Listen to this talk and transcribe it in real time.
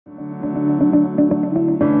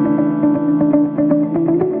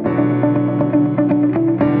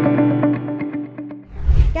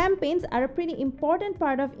Campaigns are a pretty important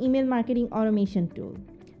part of email marketing automation tool.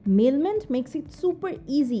 Mailmint makes it super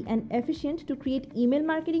easy and efficient to create email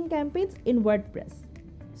marketing campaigns in WordPress.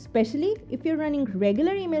 Especially if you're running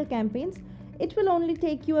regular email campaigns, it will only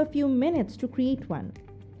take you a few minutes to create one.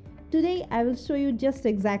 Today, I will show you just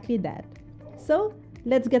exactly that. So,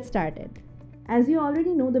 let's get started. As you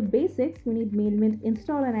already know the basics, you need Mailmint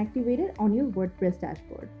installed and activated on your WordPress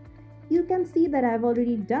dashboard. You can see that I've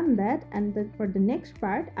already done that, and for the next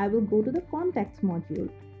part, I will go to the contacts module.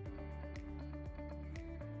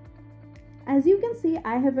 As you can see,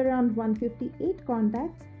 I have around 158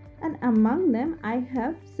 contacts, and among them, I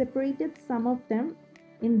have separated some of them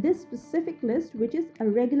in this specific list, which is a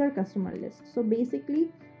regular customer list. So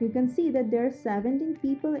basically, you can see that there are 17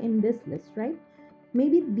 people in this list, right?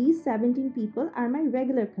 Maybe these 17 people are my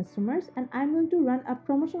regular customers, and I'm going to run a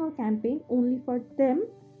promotional campaign only for them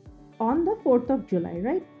on the 4th of July,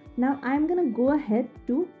 right? Now I'm going to go ahead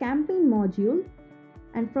to campaign module,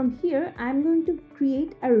 and from here I'm going to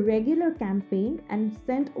create a regular campaign and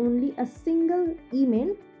send only a single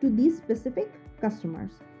email to these specific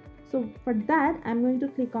customers. So for that, I'm going to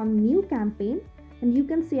click on new campaign, and you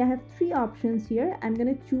can see I have three options here. I'm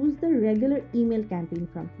going to choose the regular email campaign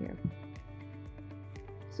from here.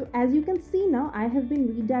 So as you can see now, I have been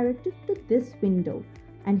redirected to this window,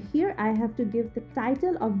 and here I have to give the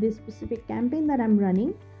title of this specific campaign that I'm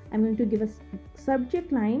running. I'm going to give a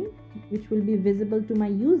subject line which will be visible to my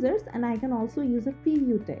users, and I can also use a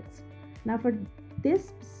preview text. Now for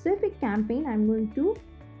this specific campaign, I'm going to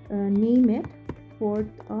name it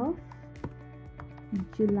 4th of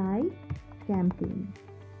July campaign.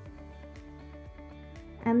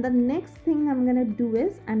 And the next thing I'm going to do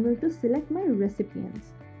is I'm going to select my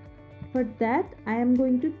recipients. For that, I am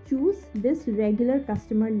going to choose this regular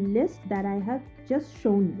customer list that I have just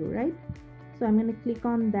shown you, right? So I'm going to click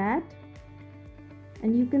on that,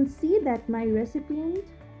 and you can see that my recipient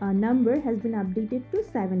number has been updated to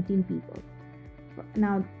 17 people.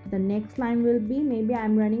 Now the next line will be, maybe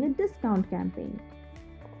I'm running a discount campaign.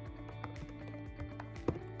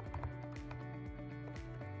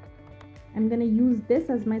 I'm going to use this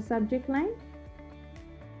as my subject line,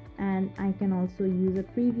 and I can also use a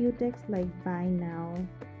preview text like buy now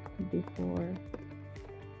before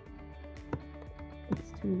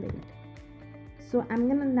it's too late. So I'm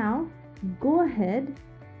going to now go ahead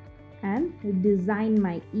and design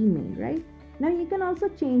my email, right? Now you can also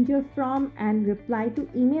change your from and reply to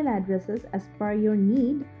email addresses as per your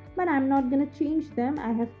need, but I'm not going to change them.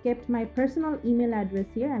 I have kept my personal email address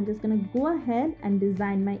here. I'm just going to go ahead and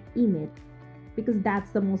design my email, because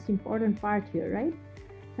that's the most important part here, right?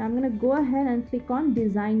 Now I'm going to go ahead and click on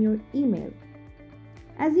design your email.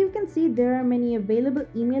 As you can see, there are many available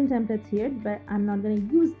email templates here, but I'm not going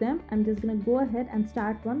to use them. I'm just going to go ahead and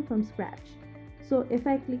start one from scratch. So if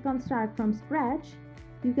I click on start from scratch,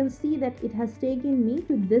 you can see that it has taken me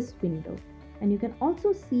to this window, and you can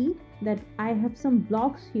also see that I have some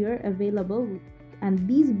blocks here available, and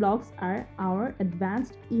these blocks are our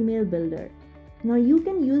advanced email builder. Now you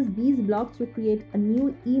can use these blocks to create a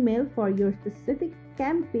new email for your specific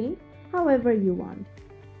campaign however you want.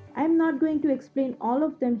 I'm not going to explain all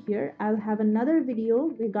of them here. I'll have another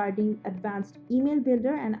video regarding advanced email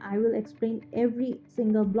builder, and I will explain every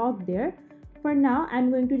single block there. For now,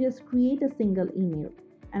 I'm going to just create a single email,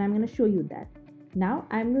 and I'm going to show you that. Now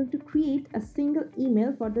I'm going to create a single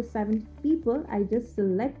email for the 70 people I just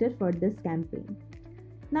selected for this campaign.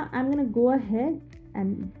 Now I'm going to go ahead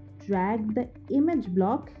and drag the image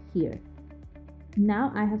block here.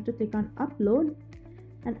 Now I have to click on upload,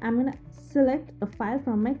 and I'm going to select a file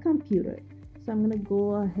from my computer. So I'm going to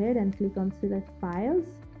go ahead and click on select files.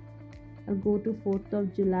 I'll go to 4th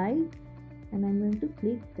of July, and I'm going to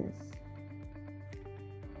click this.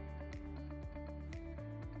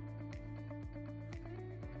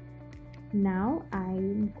 Now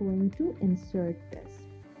I'm going to insert this.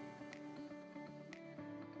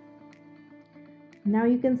 Now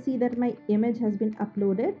you can see that my image has been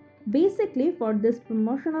uploaded. Basically, for this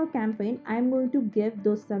promotional campaign, I'm going to give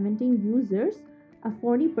those 17 users a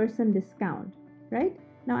 40% discount, right?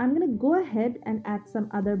 Now I'm going to go ahead and add some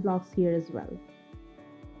other blocks here as well.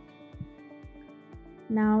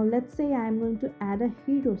 Now let's say I'm going to add a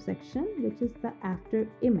hero section, which is the after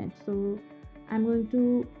image. So I'm going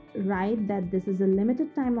to write that this is a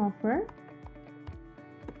limited time offer,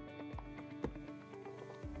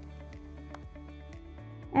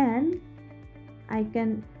 and I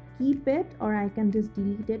can keep it or I can just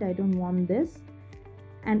delete it. I don't want this.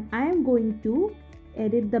 And I am going to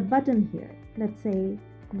edit the button here. Let's say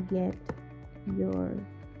get your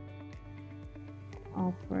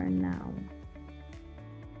offer now.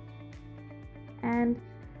 And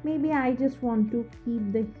Maybe I just want to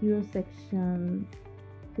keep the hero section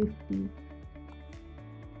 50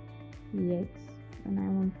 px, and I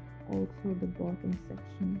want also the bottom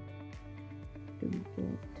section to get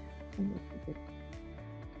a little bit.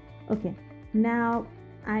 Okay, now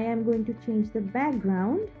I am going to change the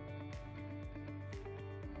background.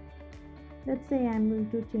 Let's say I'm going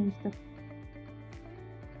to change the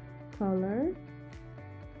color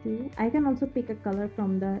to, I can also pick a color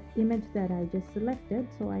from the image that I just selected,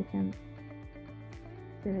 so I can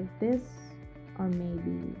select this, or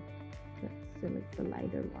maybe let's select the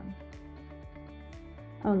lighter one.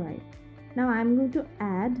 Alright, now I'm going to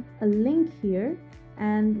add a link here,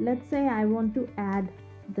 and let's say I want to add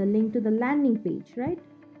the link to the landing page, right?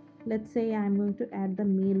 Let's say I'm going to add the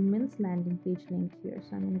Mailmints landing page link here.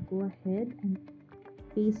 So I'm going to go ahead and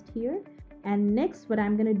paste here. And next, what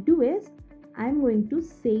I'm going to do is I'm going to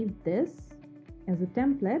save this as a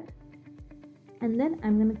template, and then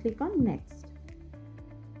I'm going to click on next.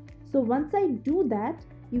 So once I do that,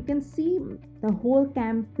 you can see the whole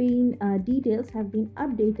campaign details have been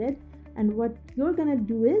updated, and what you're going to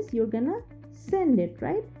do is you're going to send it,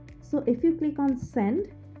 right? So if you click on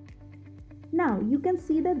send, now you can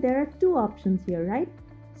see that there are two options here, right?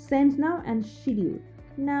 Send now and schedule.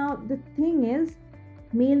 Now the thing is,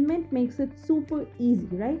 Mailmint makes it super easy,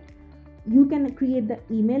 right? You can create the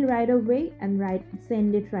email right away and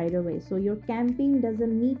send it right away. So your campaign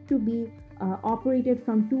doesn't need to be operated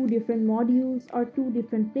from two different modules or two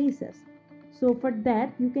different places. So for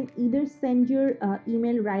that, you can either send your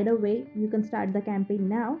email right away, you can start the campaign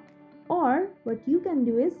now, or what you can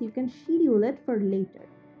do is you can schedule it for later.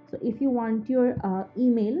 So if you want your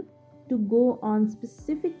email to go on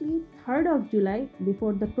specifically 3rd of July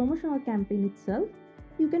before the promotional campaign itself,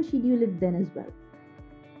 you can schedule it then as well.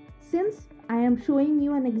 Since I am showing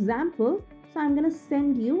you an example, so I'm going to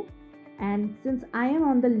send you, and since I am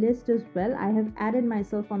on the list as well, I have added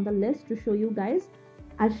myself on the list to show you guys.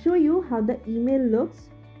 I'll show you how the email looks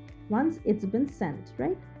once it's been sent,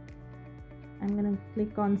 right? I'm going to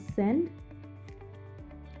click on send,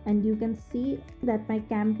 and you can see that my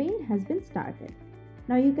campaign has been started.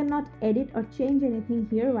 Now you cannot edit or change anything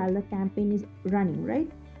here while the campaign is running, right?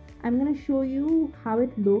 I'm going to show you how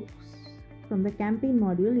it looks from the campaign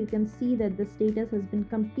module. You can see that the status has been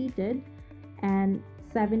completed and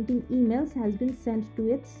 17 emails has been sent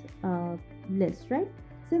to its list, right?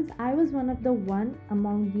 Since I was one of the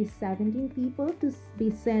among these 17 people to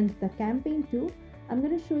be sent the campaign to, I'm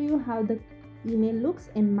going to show you how the email looks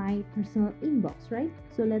in my personal inbox, right?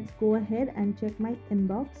 So let's go ahead and check my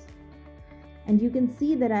inbox, and you can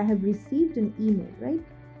see that I have received an email, right?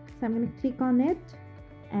 So I'm going to click on it,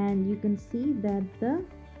 and you can see that the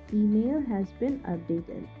email has been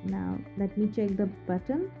updated. Now let me check the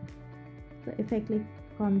button. So if I click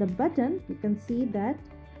on the button, you can see that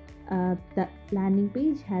the landing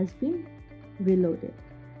page has been reloaded.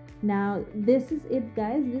 Now this is it,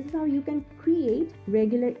 guys. This is how you can create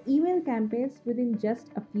regular email campaigns within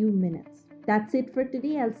just a few minutes. That's it for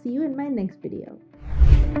today. I'll see you in my next video.